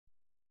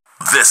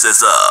This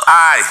is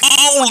I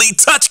only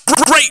touch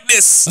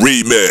greatness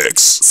remix.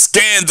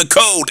 Scan the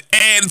code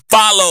and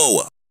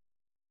follow.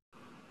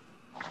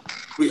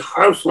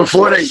 Rehearsal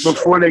before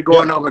they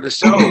going over the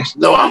shows.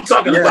 No, I'm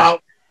talking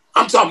about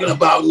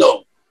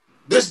no.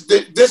 This is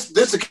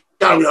the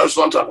kind of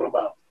rehearsal I'm talking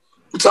about.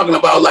 I'm talking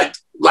about like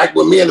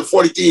when me and the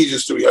 40 Thieves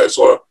used to rehearse,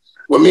 or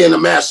when me and the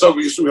Mass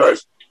Circle used to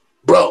rehearse.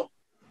 Bro,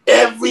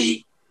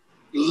 every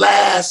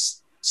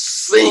last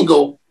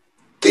single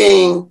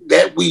thing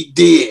that we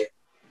did,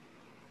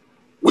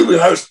 we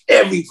rehearsed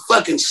every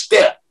fucking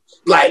step.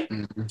 Like,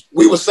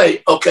 we would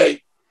say,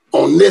 okay,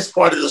 on this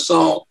part of the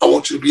song, I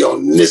want you to be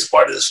on this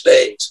part of the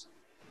stage.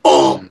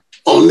 On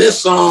this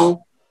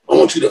song, I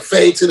want you to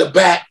fade to the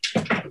back,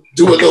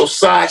 do a little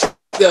side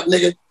step,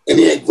 nigga, and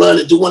then run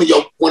and do one of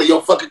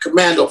your fucking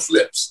commando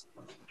flips.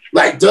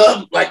 Like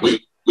Doug, like we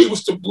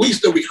used to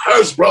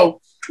rehearse, bro,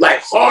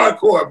 like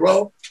hardcore,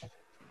 bro.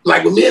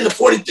 Like with me and the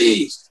 40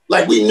 Thieves,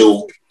 like we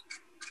knew,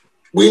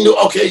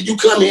 okay, you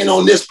come in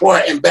on this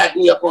part and back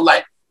me up on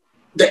like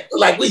that.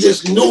 Like we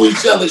just knew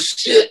each other's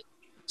shit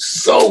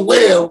so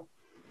well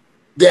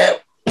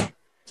that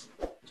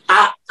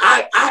I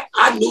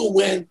knew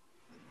when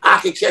I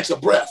could catch a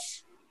breath.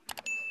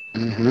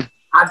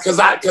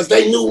 Because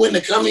they knew when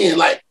to come in.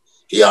 Like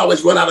he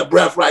always run out of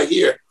breath right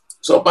here.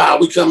 So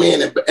we come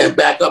in and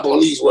back up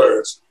on these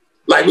words.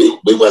 Like we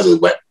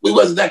wasn't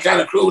that kind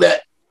of crew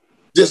that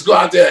just go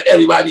out there,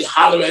 everybody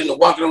hollering and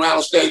walking around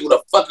on stage with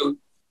a fucking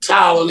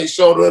towel on their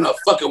shoulder and a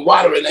fucking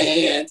water in their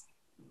hand,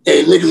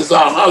 and niggas is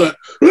all hollering.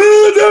 None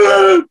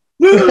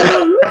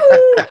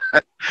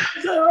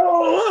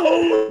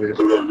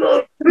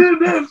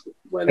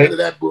of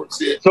that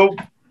bullshit. So,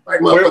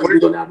 like, we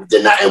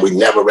did not, and we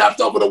never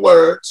rapped over the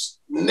words.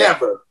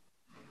 Never,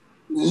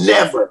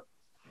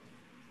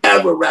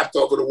 ever rapped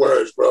over the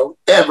words, bro.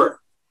 Ever.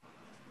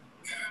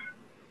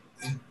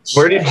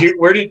 Where did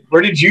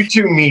you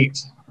two meet?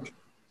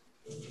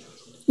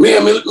 Me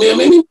and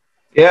Mimi?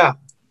 Yeah.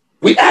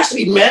 We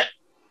actually met.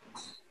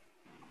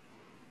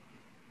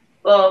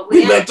 Well,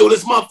 we met through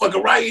this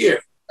motherfucker right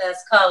here.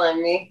 That's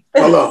calling me.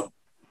 Hold on.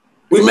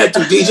 We met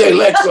through DJ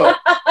Lexo.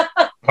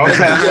 Okay.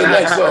 DJ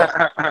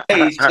Lexo.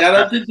 Hey, shout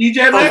out to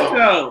DJ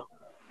Lexo.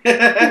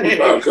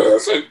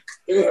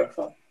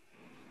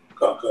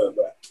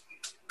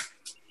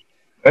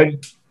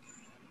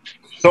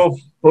 So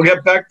we'll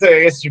get back to,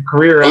 I guess, your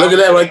career. Look at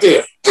that right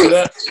there. Look at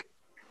that.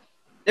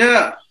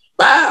 Yeah.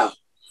 Wow.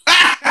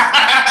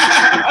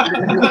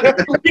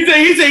 he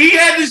said he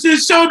had to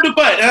just show the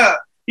butt, huh?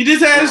 He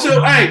just had to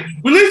show. Hey,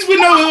 at least we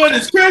know what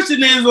his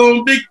question is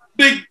on big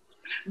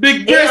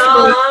breast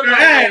on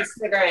my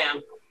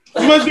Instagram.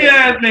 You must be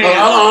ass man.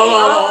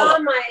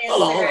 On my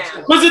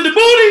Instagram. Was it the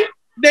booty?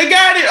 They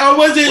got it, or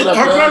was it her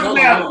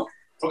personality?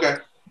 Okay.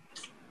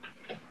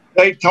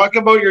 Hey, talk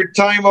about your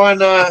time on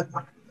the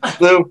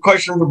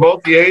question for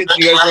both of you. You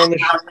guys were on the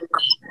show.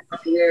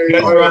 You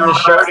guys were on the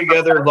show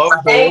together. Love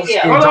Bowls. Can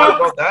you talk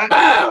about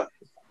that?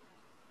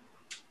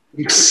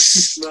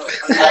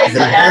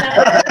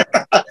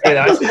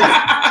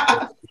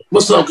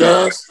 What's up,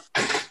 guys?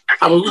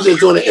 We was just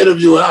doing an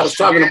interview and I was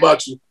talking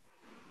about you.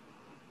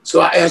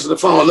 So I answered the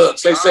phone. Look,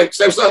 say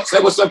what's up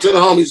to the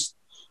homies.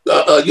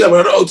 You ever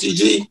heard of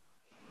OTG?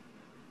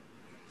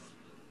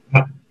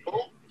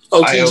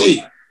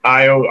 OTG.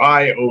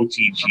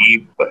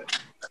 OTG, but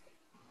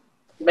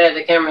Better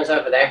the camera's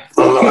over there.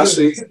 Oh no, I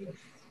see.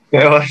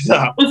 Yeah, what's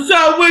up? What's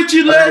up with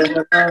you,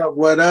 legend?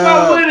 What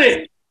up? What's with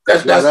it?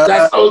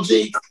 That's OG.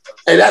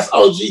 Hey, that's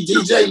OG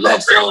DJ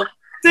Lexo.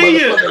 See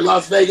you.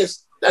 Las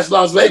Vegas. That's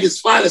Las Vegas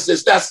finest.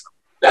 That's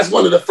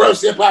one of the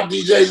first hip hop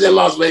DJs in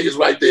Las Vegas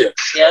right there.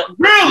 Yep.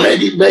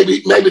 Really?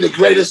 Maybe the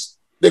greatest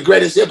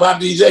hip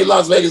hop DJ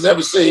Las Vegas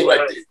ever seen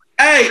right there.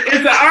 Hey, it's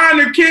an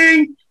honor,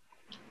 King.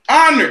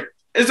 Honor.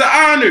 It's an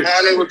honor.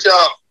 Honor with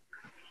y'all.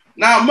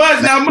 Not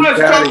much.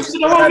 Talking to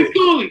the homie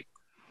Coolio.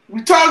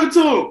 We talking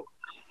to him.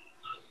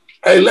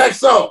 Hey,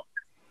 Lexo,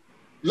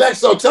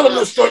 tell him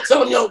the story.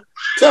 Tell him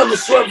the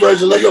short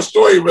version of your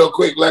story real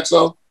quick,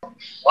 Lexo.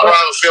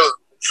 I'm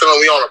feeling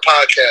we on a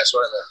podcast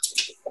right now.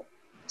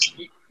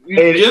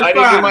 Hey, I didn't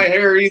do my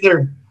hair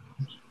either.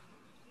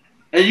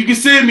 And you can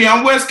see me.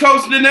 I'm West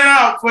Coasting it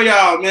out for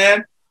y'all,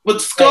 man. With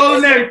the skull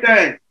and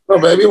everything. Oh,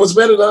 baby, it was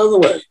better the other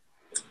way.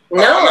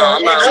 No,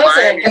 it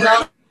wasn't, because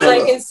all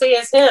I can see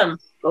is him.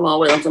 Hold on,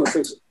 wait, I'm trying to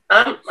fix it.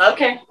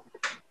 Okay.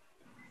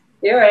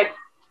 You're right.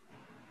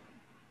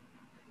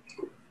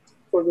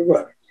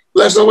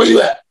 Lexo, where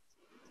you at?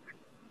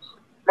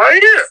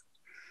 Right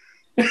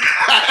here.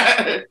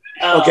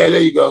 Okay,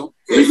 there you go.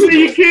 You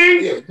see you,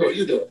 King? Yeah,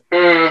 you do it.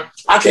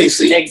 I can't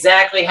see.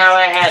 Exactly how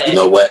I had it. You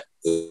know what?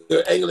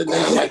 You're angling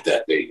down like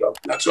that. There you go.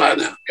 Now try it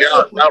now.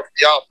 Y'all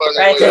funny.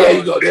 Right there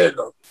you go. There you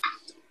go.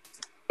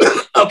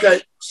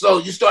 Okay, so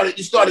you started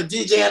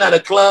DJing at a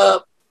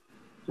club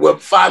where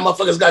 5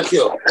 motherfuckers got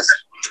killed.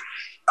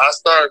 I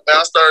started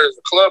as a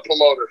club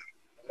promoter,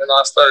 and then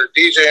I started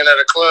DJing at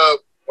a club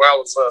where I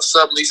was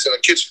subleasing a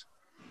kitchen.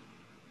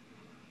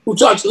 Who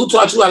taught you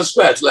how to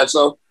scratch,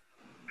 Lexo?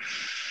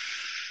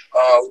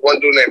 One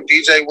dude named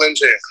DJ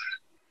Winjan.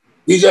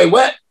 DJ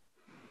what?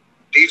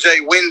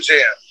 DJ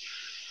Windjam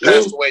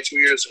passed away 2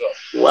 years ago.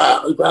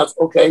 Wow.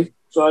 Okay.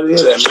 Sorry to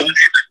hear that, man.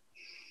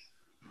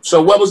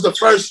 So what was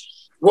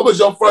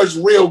your first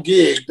real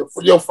gig?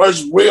 Your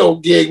first real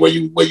gig where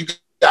you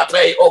got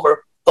paid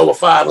over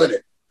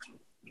 500?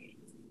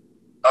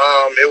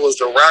 It was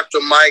the Rock the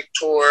Mic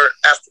tour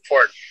after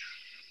party.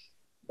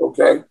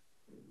 Okay.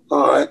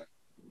 All right.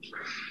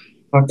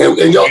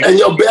 And your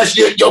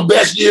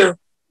best year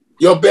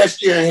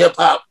in hip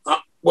hop,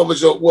 what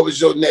was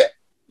your net?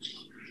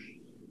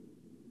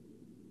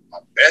 My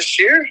best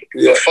year?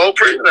 Yeah. Before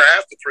prison or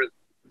after prison?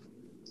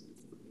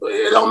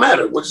 It don't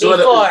matter. Before.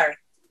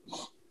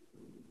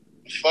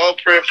 Before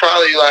prison,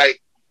 probably like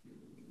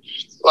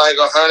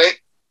 100.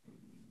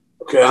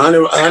 Okay,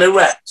 100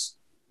 racks.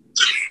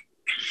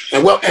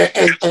 And what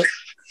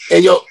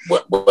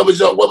was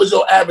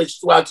your average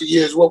throughout the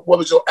years? What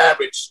was your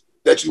average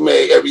that you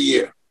made every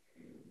year?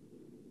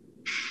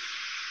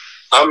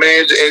 I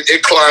mean,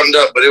 it climbed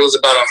up, but it was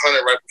about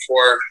 100 right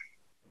before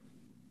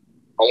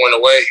I went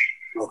away.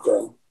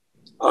 Okay.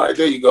 All right,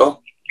 there you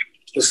go.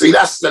 See,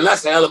 that's a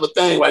hell of a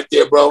thing right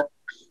there, bro.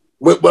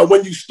 But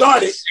when you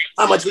started,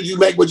 how much would you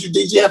make? Would you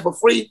DJ for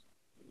free?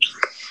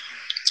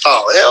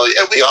 Oh, hell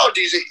yeah. We all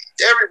DJ.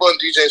 Everyone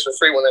DJs for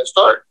free when they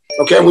start.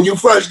 Okay, when your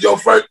first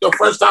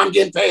time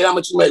getting paid, how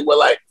much you make? Well,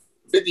 like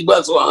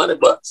 $50 or $100?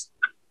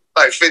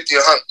 Like 50,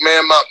 100.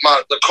 Man,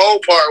 the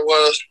cold part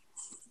was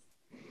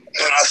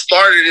when I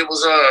started, it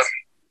was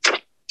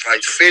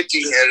like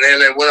 50, and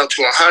then it went up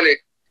to 100.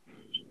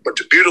 But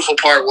the beautiful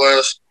part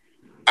was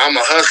I'm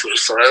a hustler,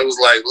 so it was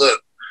like,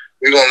 look,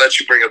 we're gonna let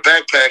you bring a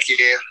backpack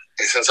in.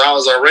 And since I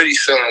was already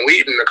selling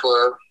weed in the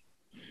club,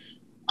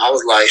 I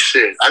was like,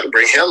 shit, I could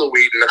bring hella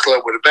weed in the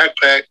club with a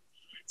backpack.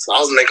 So I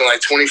was making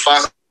like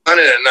 $2,500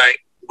 a night,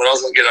 but I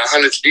was gonna get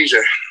 100 to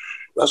DJ.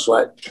 That's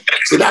right.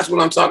 See, that's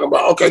what I'm talking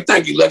about. Okay,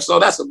 thank you, Lexo.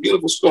 That's a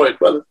beautiful story,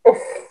 brother.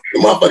 The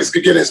motherfuckers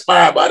could get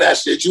inspired by that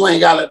shit. You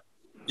ain't gotta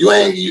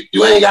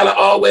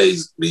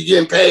always be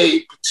getting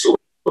paid, super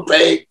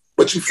paid,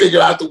 but you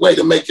figure out the way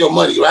to make your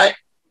money, right?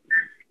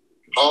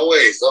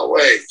 Always. All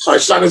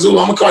right, Shaka Zulu,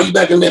 I'm gonna call you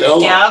back in a minute.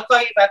 Hold on. I'll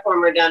call you back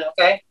when we're done,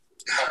 okay?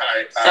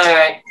 All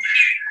right.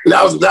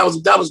 That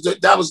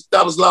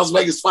was Las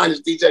Vegas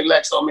finest DJ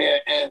Lexo, man.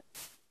 And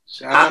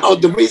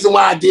the reason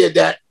why I did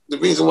that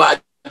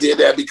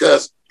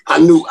because I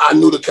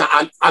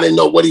didn't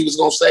know what he was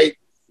gonna say,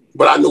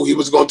 but I knew he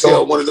was gonna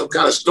tell one of them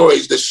kind of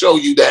stories to show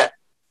you that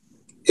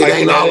it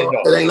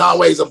ain't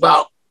always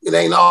about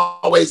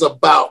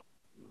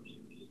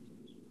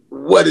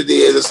what it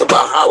is. It's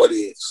about how it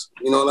is.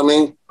 You know what I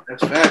mean?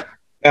 That's fact.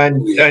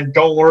 And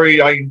don't worry,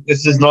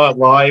 this is not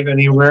live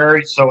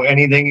anywhere, so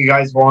anything you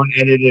guys want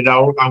edited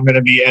out, I'm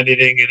gonna be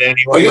editing it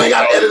anyway. Oh, you ain't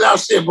gotta edit out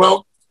shit,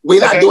 bro. We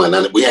not doing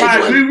nothing. We ain't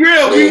doing. We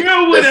real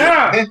with it,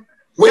 huh?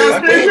 We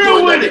ain't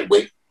doing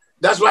nothing.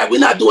 That's right. We're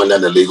not doing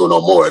nothing illegal no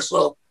more.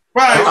 So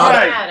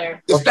right.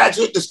 The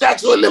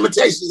statute of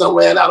limitations done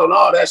ran out on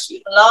all that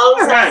shit. Long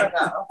time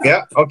ago.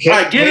 Yeah. Okay.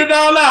 All right, get it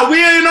all out. We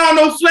ain't on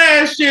no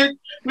flash shit.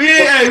 We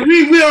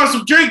on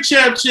some drink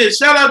champ shit.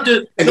 Shout out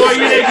to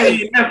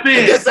Noriega and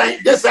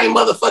FN. This ain't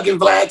motherfucking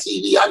Vlad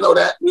TV. I know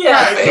that.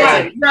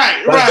 Yeah,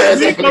 right.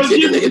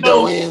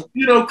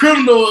 We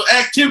criminal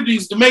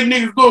activities to make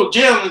niggas go to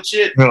jail and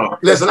shit. No.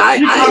 Listen, I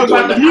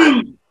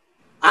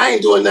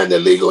ain't doing nothing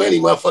illegal any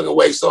motherfucking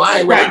way. So I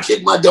ain't ready to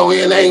kick my door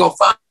in. I ain't gonna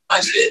find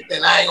my shit,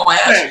 and I ain't gonna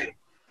have shit.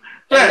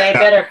 And they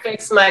better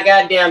fix my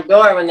goddamn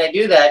door when they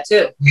do that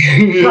too.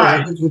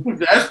 Right.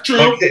 That's true.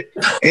 Okay.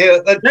 Yeah,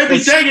 they be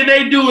thinking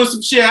they doing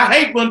some shit. I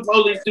hate when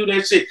police do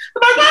that shit.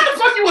 I'm like, why the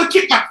fuck you want to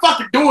kick my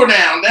fucking door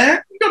down,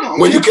 man? Come on.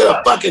 When you could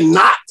have fucking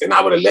knocked, and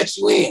I would have let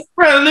you in.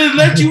 Right,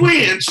 let you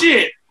in.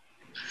 Shit.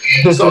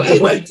 So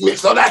anyway,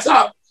 so that's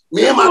how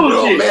me and my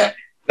girl met.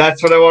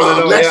 That's what I want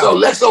to know.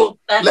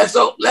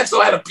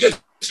 Lexo had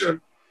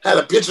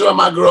a picture of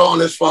my girl on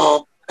his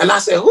phone, and I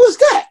said, "Who is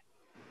that?"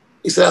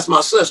 He said, "That's my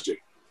sister."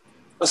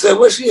 I said,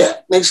 "Where's she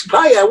at?" Nigga, she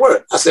probably at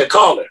work. I said,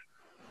 "Call her."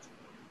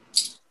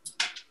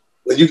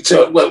 But you can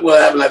tell what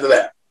happened after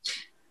that.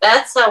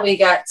 That's how we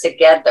got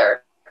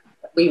together.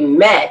 We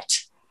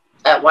met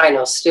at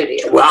Wino's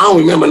studio. Well, I don't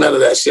remember none of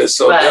that shit,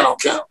 so that don't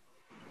count.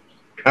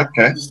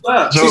 Okay.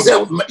 She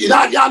said,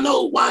 y'all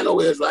know who Wino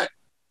is, right?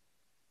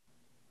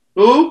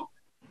 Who?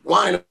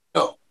 Wino.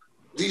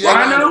 DJ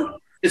Wino?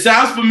 It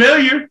sounds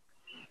familiar.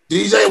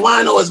 DJ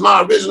Wino is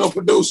my original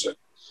producer.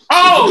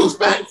 Oh!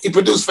 He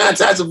produced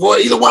Fantastic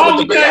Void. He the one with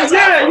the big ass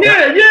yeah.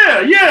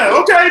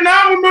 Okay,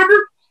 now I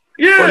remember.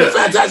 Yeah. For the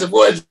Fantastic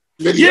Void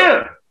video.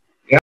 Yeah.